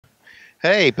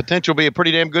Hey, potential be a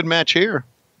pretty damn good match here.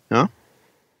 Huh?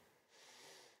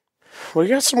 We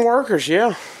got some workers,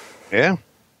 yeah. Yeah.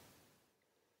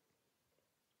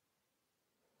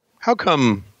 How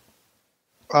come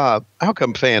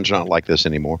fans don't like this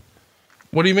anymore?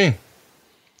 What do you mean?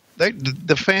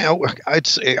 The fan,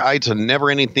 it's a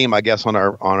never-ending theme, I guess, on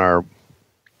our.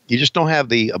 You just don't have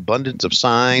the abundance of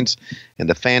signs and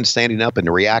the fans standing up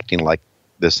and reacting like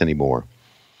this anymore.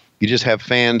 You just have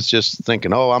fans just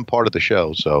thinking, "Oh, I'm part of the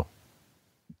show." So,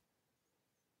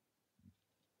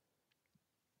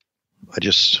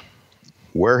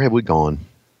 where have we gone?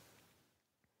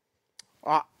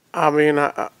 I mean,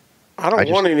 I don't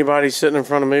want anybody sitting in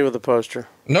front of me with a poster.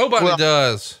 Nobody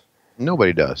does.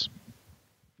 Nobody does.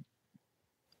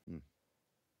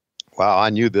 Wow, I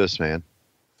knew this, man.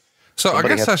 So I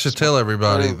guess I should tell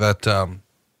everybody that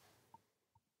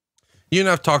you and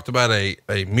I've talked about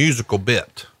a musical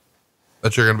bit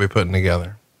that you're going to be putting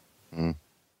together.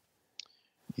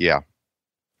 Yeah.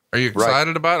 Are you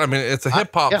excited about it? I mean, it's a hip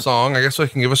hop song. I guess we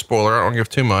can give a spoiler. I don't give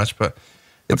too much, but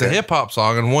it's a hip hop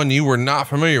song and one you were not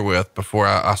familiar with before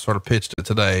I sort of pitched it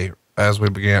today as we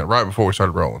began, right before we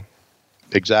started rolling.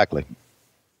 Exactly.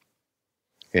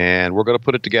 And we're going to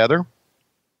put it together.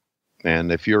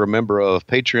 And if you're a member of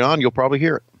Patreon, you'll probably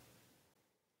hear it.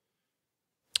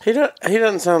 He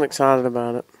doesn't sound excited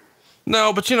about it.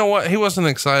 No, but you know what? He wasn't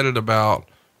excited about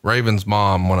Raven's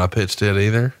mom when I pitched it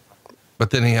either.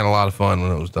 But then he had a lot of fun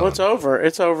when it was done. Well, it's over.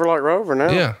 It's over like Rover now.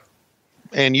 Yeah.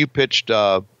 And you pitched,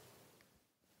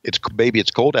 It's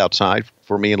Cold Outside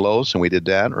for me and Lois, and we did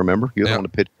that. Remember? You're the one to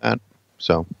pitch that.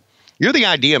 So you're the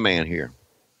idea man here.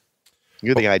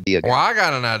 You're the idea guy. Well, I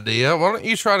got an idea. Why don't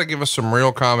you try to give us some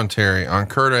real commentary on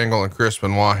Kurt Angle and Chris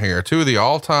Benoit here, two of the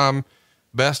all-time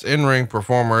best in-ring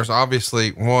performers.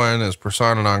 Obviously, one is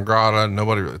persona non grata.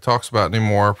 Nobody really talks about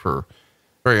anymore for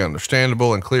very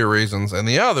understandable and clear reasons. And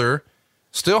the other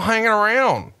still hanging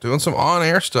around doing some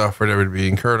on-air stuff for WWE,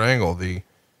 and Kurt Angle, the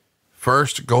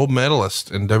first gold medalist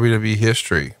in WWE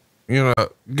history. You know,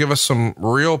 give us some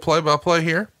real play-by-play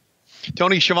here.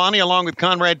 Tony Schiavone, along with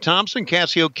Conrad Thompson,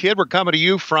 Cassio Kid, we're coming to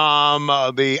you from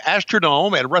the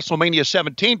Astrodome at WrestleMania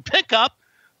 17. Pickup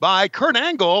by Kurt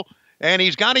Angle, and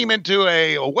he's got him into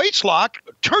a waist lock,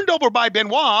 turned over by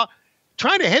Benoit,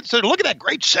 trying to hit. So look at that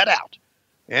great set out.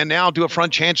 And now do a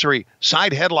front chancery,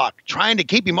 side headlock, trying to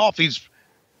keep him off. He's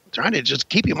trying to just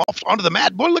keep him off onto the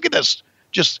mat. Boy, look at this.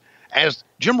 Just as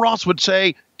Jim Ross would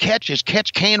say,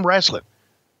 catch can wrestling.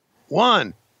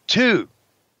 1, 2.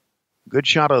 Good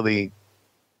shot of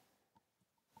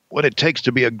what it takes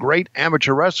to be a great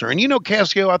amateur wrestler. And you know,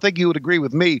 Cassio, I think you would agree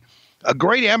with me. A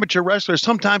great amateur wrestler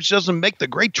sometimes doesn't make the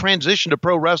great transition to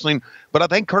pro wrestling, but I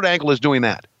think Kurt Angle is doing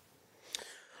that.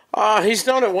 He's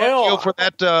done it well. For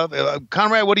that,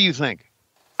 Conrad, what do you think?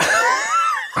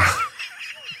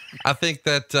 I think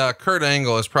that Kurt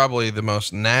Angle is probably the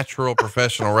most natural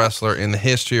professional wrestler in the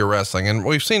history of wrestling. And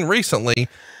we've seen recently,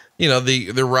 you know,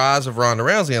 the rise of Ronda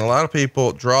Rousey, and a lot of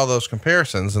people draw those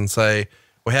comparisons and say,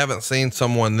 we haven't seen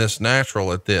someone this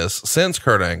natural at this since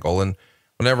Kurt Angle. And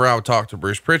whenever I would talk to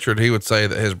Bruce Pritchard, he would say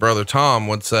that his brother Tom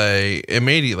would say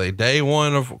immediately, day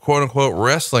one of quote unquote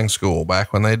wrestling school,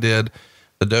 back when they did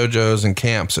the dojos and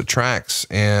camps at Tracks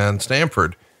and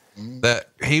Stamford, that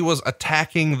he was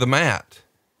attacking the mat.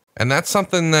 And that's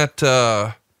something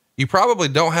that, you probably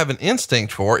don't have an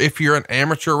instinct for if you're an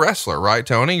amateur wrestler, right,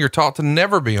 Tony? You're taught to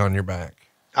never be on your back.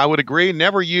 I would agree.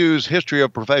 Never use history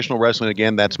of professional wrestling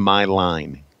again. That's my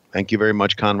line. Thank you very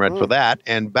much, Conrad, for that.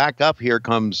 And back up here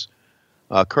comes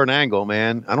Kurt Angle,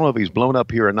 man. I don't know if he's blown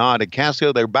up here or not. And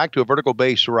Cassio, they're back to a vertical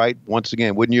base, right? Once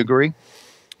again, wouldn't you agree?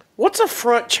 What's a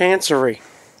front chancery?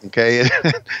 Okay.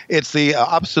 It's the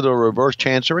opposite of reverse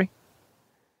chancery.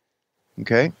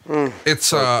 Okay. It's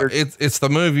the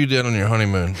move you did on your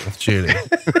honeymoon with Judy.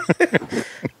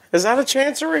 Is that a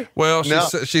chancery? Well,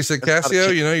 she said, Cassio,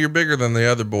 you know, you're bigger than the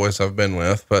other boys I've been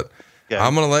with, but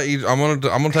I'm going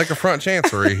to take a front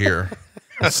chancery here.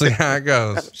 Let's see how it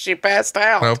goes. She passed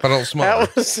out. I hope I don't smoke.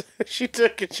 She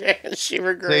took a chance. She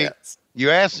regrets.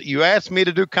 See, you asked me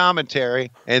to do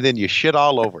commentary and then you shit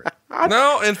all over it.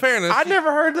 No, in fairness, I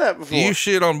never heard that before. You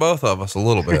shit on both of us a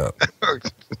little bit.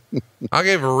 I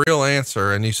gave a real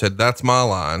answer and you said, that's my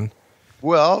line.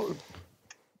 Well,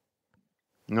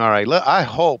 all right. I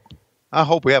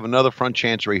hope we have another front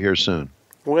chancery here soon.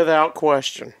 Without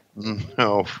question.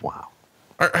 Oh, wow.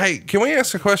 Hey, can we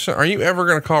ask a question? Are you ever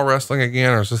going to call wrestling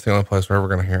again, or is this the only place we're ever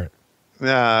going to hear it?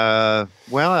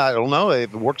 Well, I don't know.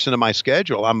 It works into my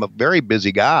schedule. I'm a very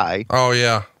busy guy. Oh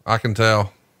yeah, I can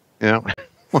tell. Yeah.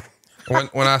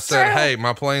 When I said, hey,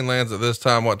 my plane lands at this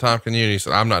time, what time can you? He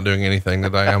said, I'm not doing anything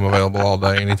today. I'm available all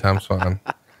day. Anytime's fine.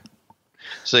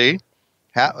 See?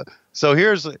 So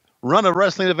here's run a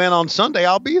wrestling event on Sunday.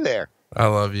 I'll be there. I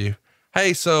love you.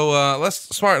 Hey, so let's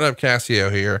smarten up Cassio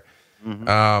here.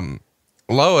 Mm-hmm.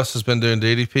 Lois has been doing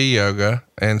DDP yoga,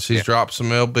 and she's dropped some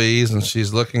LBs, and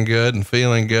she's looking good and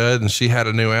feeling good. And she had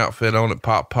a new outfit on at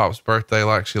Pop's birthday,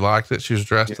 like she liked it. She was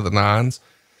dressed to the nines.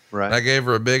 Right. And I gave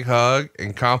her a big hug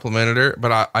and complimented her,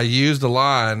 but I used a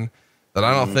line that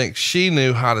I don't think she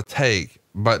knew how to take,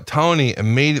 but Tony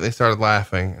immediately started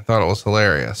laughing and thought it was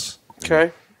hilarious. Okay.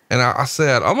 And I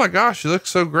said, "Oh my gosh, you look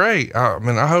so great. I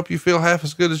mean, I hope you feel half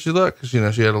as good as you look." Cause she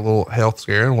had a little health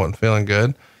scare and wasn't feeling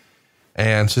good.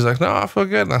 And she's like, "No, I feel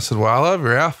good." And I said, "Well, I love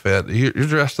your outfit. You're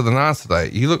dressed to the nines today.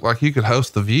 You look like you could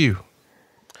host The View."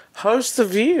 Host The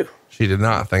View. She did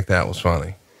not think that was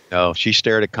funny. No, she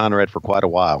stared at Conrad for quite a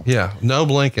while. Yeah. No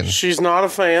blinking. She's not a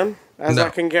fan, as I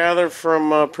can gather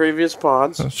from previous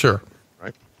pods. Sure.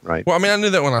 Right. Well, I mean, I knew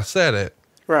that when I said it.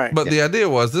 Right. But the idea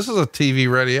was this is a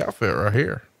TV ready outfit right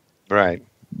here. Right.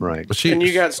 But and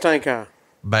you got stank eye.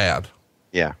 Bad.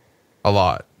 Yeah. A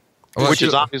lot. Which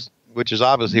is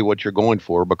obviously what you're going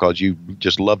for, because you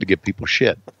just love to give people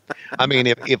shit. I mean,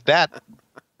 if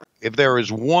there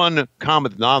is one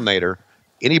common denominator,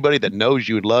 anybody that knows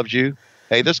you and loves you,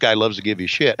 hey, this guy loves to give you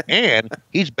shit, and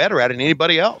he's better at it than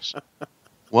anybody else.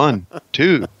 1,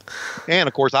 2. And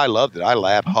of course I loved it. I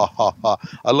laughed. Ha ha ha.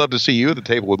 I love to see you at the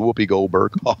table with Whoopi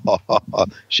Goldberg. Ha ha ha ha.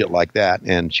 Shit like that.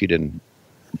 And she didn't.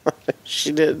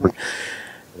 She didn't.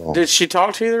 Did she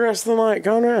talk to you the rest of the night,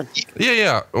 Conrad?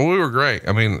 Yeah. Well, we were great.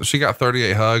 I mean, she got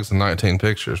 38 hugs and 19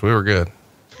 pictures. We were good.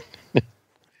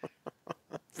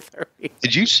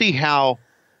 Did you see how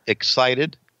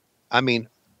excited? I mean,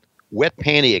 wet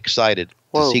panty excited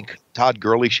to see Todd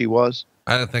Gurley she was?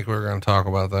 I didn't think we were going to talk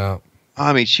about that.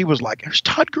 I mean, she was like, "There's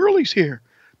Todd Gurley's here.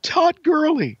 Todd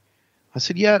Gurley." I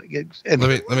said, "Yeah." And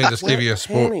let me just give you a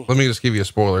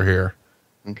spoiler here.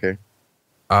 Okay.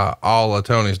 All of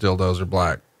Tony's dildos are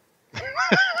black.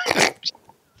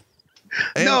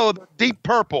 No, deep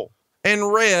purple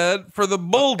and red for the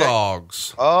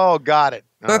Bulldogs. Okay. Oh, got it.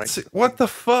 That's what the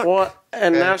fuck. What?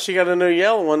 And now she got a new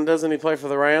yellow one. Doesn't he play for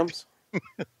the Rams?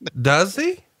 Does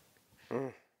he?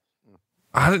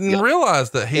 I didn't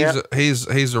realize that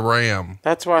he's a Ram.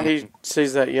 That's why he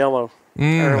sees that yellow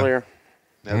earlier.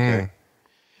 Okay.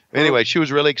 Anyway, she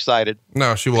was really excited.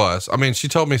 No, she was. I mean, she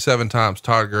told me 7 times,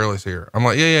 "Todd Gurley's here." I'm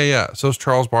like, yeah. So's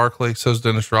Charles Barkley. So's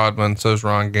Dennis Rodman. So's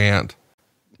Ron Gant.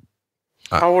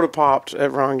 I would have popped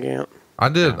at Ron Gant. I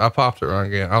did. I popped at Ron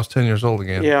Gant. I was 10 years old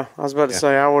again. Yeah, I was about to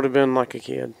say I would have been like a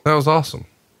kid. That was awesome.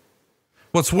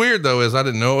 What's weird though is I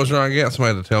didn't know it was Ron Gant.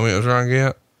 Somebody had to tell me it was Ron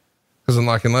Gant. Because I'm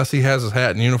like, unless he has his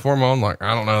hat and uniform on, like,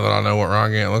 I don't know that I know what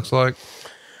Ron Gant looks like.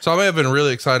 So I may have been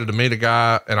really excited to meet a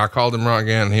guy, and I called him Ron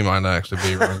Gant, and he might not actually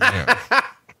be Ron Gant.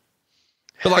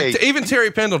 But like, even Terry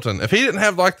Pendleton, if he didn't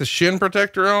have like the shin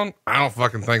protector on, I don't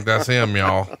fucking think that's him,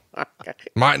 y'all.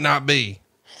 Might not be.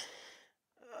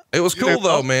 It was cool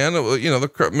though, man. It was,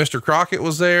 Mr. Crockett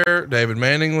was there. David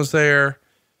Manning was there.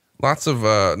 Lots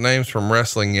of names from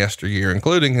wrestling yesteryear,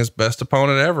 including his best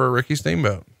opponent ever, Ricky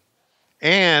Steamboat.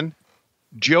 And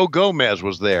Joe Gomez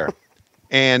was there.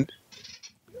 And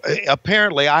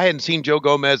apparently I hadn't seen Joe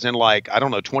Gomez in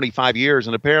 25 years.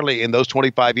 And apparently in those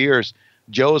 25 years,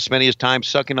 Joe was spending his time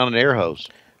sucking on an air hose.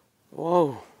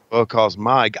 Whoa. Because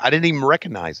I didn't even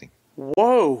recognize him.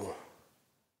 Whoa.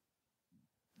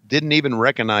 Didn't even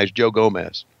recognize Joe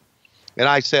Gomez. And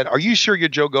I said, "Are you sure you're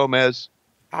Joe Gomez?"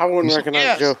 I wouldn't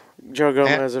recognize Joe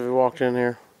Gomez if he walked in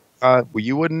here. Well,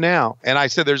 you wouldn't now. And I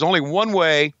said, "There's only one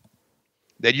way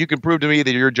that you can prove to me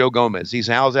that you're Joe Gomez." He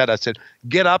said, "How's that?" I said,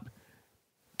 "Get up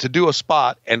to do a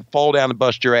spot and fall down and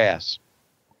bust your ass."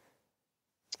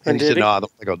 And he said, "No, I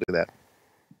don't think I'll do that."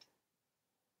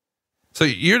 So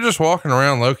you're just walking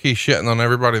around low key shitting on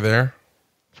everybody there?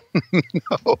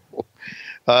 No.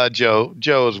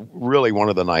 Joe is really one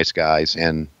of the nice guys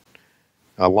and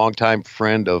a longtime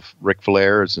friend of Ric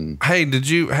Flair's. And hey, did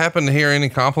you happen to hear any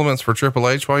compliments for Triple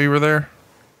H while you were there?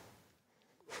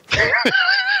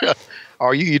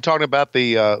 Are you talking about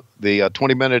the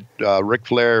 20-minute Ric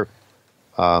Flair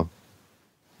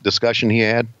discussion he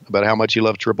had about how much he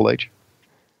loved Triple H?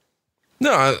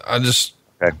 No, I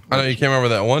know you came over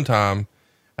that one time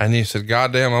and you said,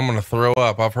 "God damn, I'm going to throw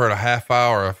up. I've heard a half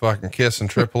hour of fucking kissing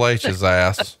Triple H's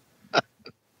ass.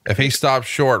 If he stops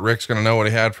short, Rick's going to know what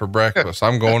he had for breakfast.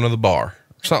 I'm going to the bar."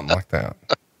 Something like that.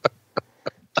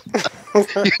 you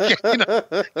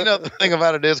know, the thing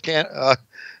about it is,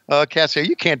 Cassie,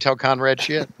 you can't tell Conrad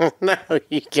shit. No,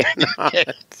 you cannot.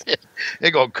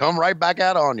 They're going to come right back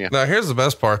out on you. Now, here's the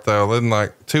best part, though.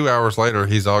 Then, 2 hours later,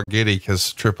 he's all giddy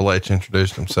because Triple H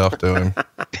introduced himself to him.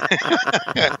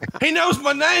 He knows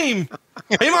my name.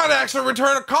 He might actually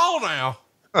return a call now.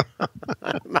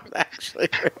 Might actually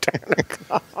return a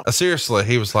call. Seriously,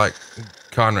 he was like,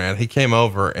 Conrad, he came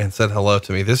over and said hello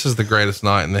to me. This is the greatest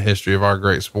night in the history of our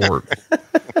great sport.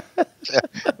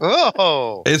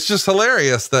 Oh, It's just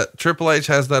hilarious that Triple H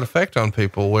has that effect on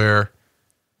people where,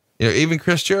 even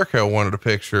Chris Jericho wanted a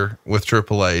picture with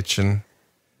Triple H. And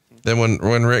then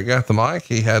when Rick got the mic,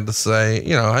 he had to say,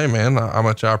 hey man, how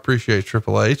much I appreciate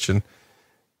Triple H. And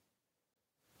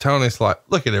Tony's like,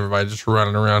 look at everybody just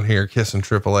running around here kissing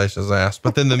Triple H's ass.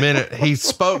 But then the minute he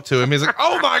spoke to him, he's like,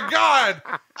 oh my God,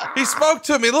 he spoke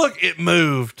to me. Look, it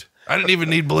moved. I didn't even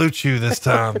need Blue Chew this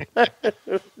time.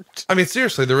 I mean,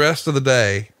 seriously, the rest of the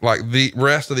day, like the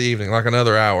rest of the evening, like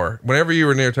another hour, whenever you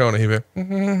were near Tony, he'd be,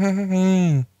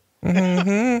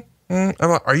 I'm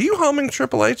like, are you humming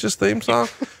Triple H's theme song?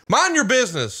 Mind your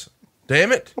business.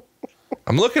 Damn it.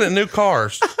 I'm looking at new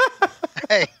cars.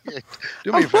 hey,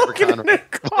 do me a favor, Conrad.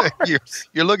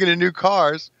 You're looking at new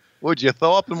cars. Would you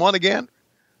throw up in one again?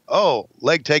 Oh,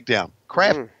 leg takedown,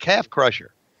 calf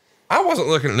crusher. I wasn't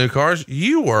looking at new cars.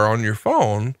 You were on your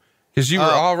phone because you were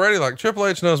already like, Triple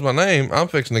H knows my name. I'm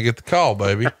fixing to get the call,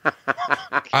 baby.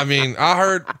 I mean, I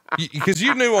heard because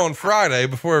you knew on Friday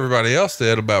before everybody else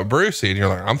did about Brucey, and you're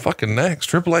like, I'm fucking next.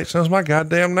 Triple H knows my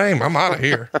goddamn name. I'm out of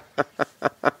here.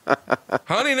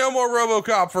 Honey, no more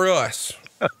RoboCop for us.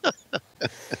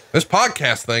 This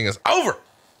podcast thing is over.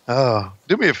 Oh,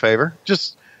 do me a favor.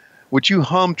 Would you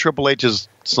hum Triple H's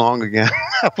song again?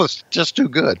 That was just too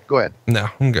good. Go ahead. No,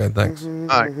 I'm good. Thanks. All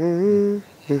right.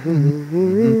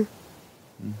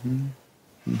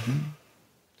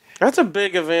 That's a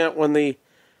big event when the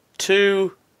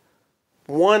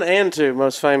one and two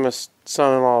most famous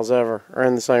son-in-laws ever are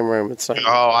in the same room at the same time.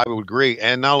 Oh, I would agree.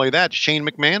 And not only that, Shane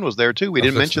McMahon was there too. We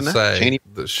didn't mention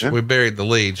that. We buried the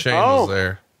lead. Shane was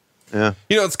there. Yeah.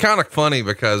 It's kind of funny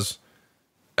because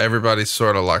everybody's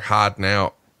sort of like hiding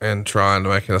out and trying to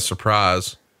make it a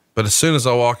surprise. But as soon as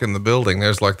I walk in the building,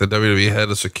 there's like the WWE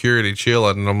head of security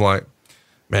chilling. And I'm like,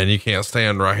 man, you can't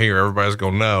stand right here. Everybody's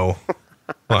going to know.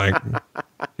 Like,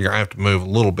 you're going to have to move a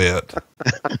little bit.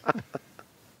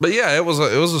 But yeah, it was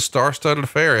a star-studded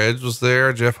affair. Edge was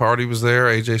there. Jeff Hardy was there.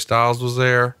 AJ Styles was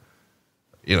there.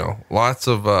 Lots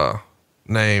of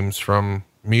names from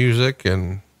music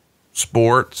and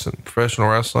sports and professional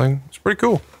wrestling. It's pretty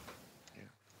cool.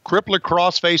 Crippler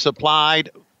crossface applied,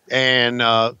 and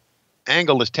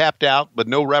Angle is tapped out, but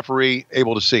no referee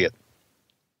able to see it.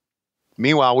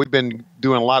 Meanwhile, we've been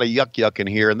doing a lot of yuck in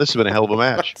here, and this has been a hell of a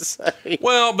match.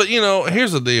 Well, but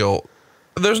here's the deal.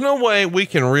 There's no way we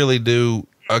can really do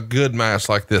a good match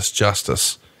like this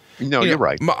justice. No, you're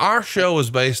right. Our show is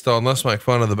based on let's make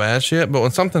fun of the bad shit, but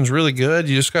when something's really good,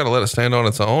 you just got to let it stand on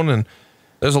its own. And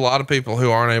there's a lot of people who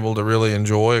aren't able to really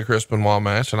enjoy a Chris Benoit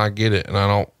match, and I get it, and I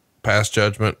don't pass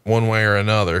judgment one way or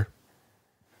another.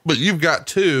 But you've got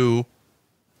two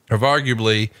of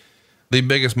arguably the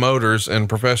biggest motors in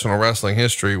professional wrestling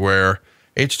history where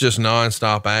it's just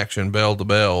nonstop action, bell to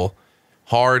bell,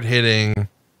 hard hitting,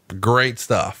 great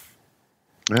stuff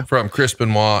from Chris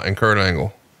Benoit and Kurt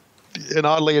Angle. And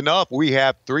oddly enough, we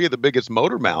have three of the biggest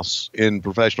motor mouths in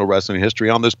professional wrestling history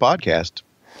on this podcast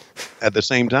at the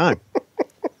same time.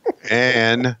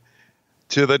 And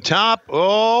to the top.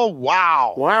 Oh,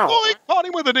 wow. Oh, he caught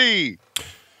him with a knee.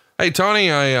 Hey,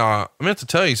 Tony, I meant to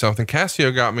tell you something.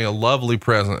 Casio got me a lovely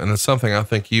present, and it's something I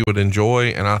think you would enjoy,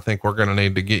 and I think we're going to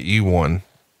need to get you one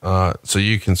so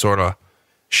you can sort of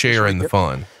share in the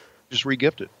fun. Just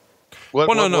re-gift it.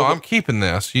 No, I'm keeping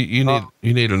this. You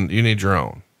need your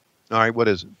own. All right, what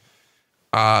is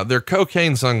it? They're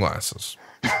cocaine sunglasses.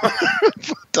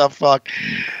 What the fuck?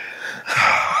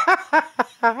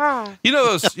 You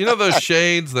know those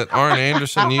shades that Arn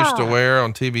Anderson used to wear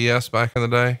on TBS back in the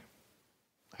day?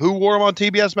 Who wore them on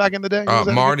TBS back in the day?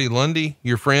 Marty Lundy,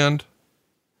 your friend.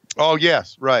 Oh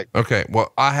yes, right. Okay,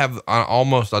 well I have an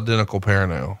almost identical pair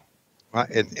now.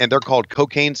 And they're called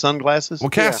cocaine sunglasses?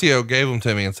 Well, Casio gave them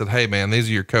to me and said, hey man, these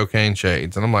are your cocaine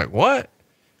shades. And I'm like, what?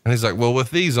 And he's like, well, with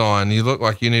these on, you look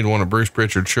like you need one of Bruce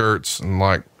Pritchard's shirts and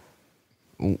like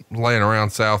laying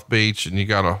around South Beach and you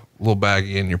got a little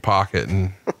baggie in your pocket.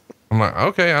 And I'm like,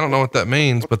 okay, I don't know what that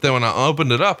means. But then when I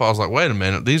opened it up, I was like, wait a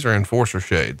minute, these are enforcer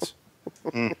shades.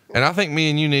 And I think me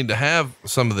and you need to have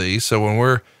some of these. So when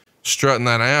we're strutting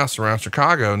that ass around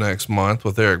Chicago next month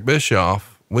with Eric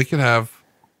Bischoff, we could have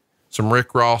some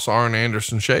Rick Ross, Arn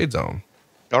Anderson shades on.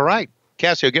 All right.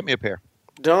 Casio, get me a pair.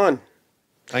 Done.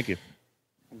 Thank you.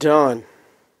 Done.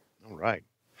 All right.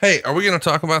 Hey, are we going to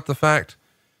talk about the fact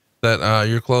that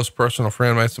your close personal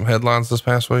friend made some headlines this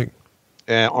past week?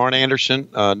 Arn Anderson,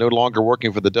 no longer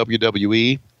working for the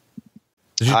WWE.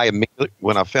 I immediately,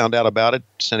 when I found out about it,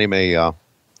 sent him a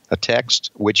a text,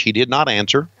 which he did not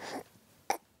answer.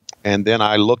 And then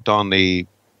I looked on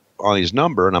his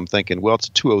number, and I'm thinking, well, it's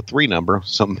a 203 number,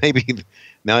 so maybe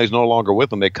now he's no longer with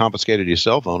them. They confiscated his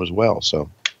cell phone as well. So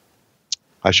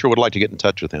I sure would like to get in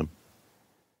touch with him.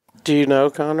 Do you know,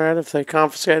 Conrad, if they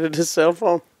confiscated his cell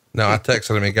phone? No, I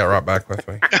texted him. He got right back with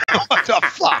me. What the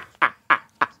fuck?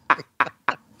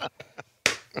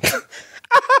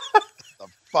 The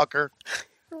fucker.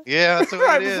 Yeah, that's what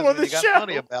Right it is. before They the got show.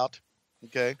 money about.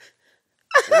 Okay.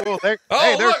 Oh, there's look, the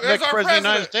next there's our president of the United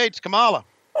president. States, Kamala.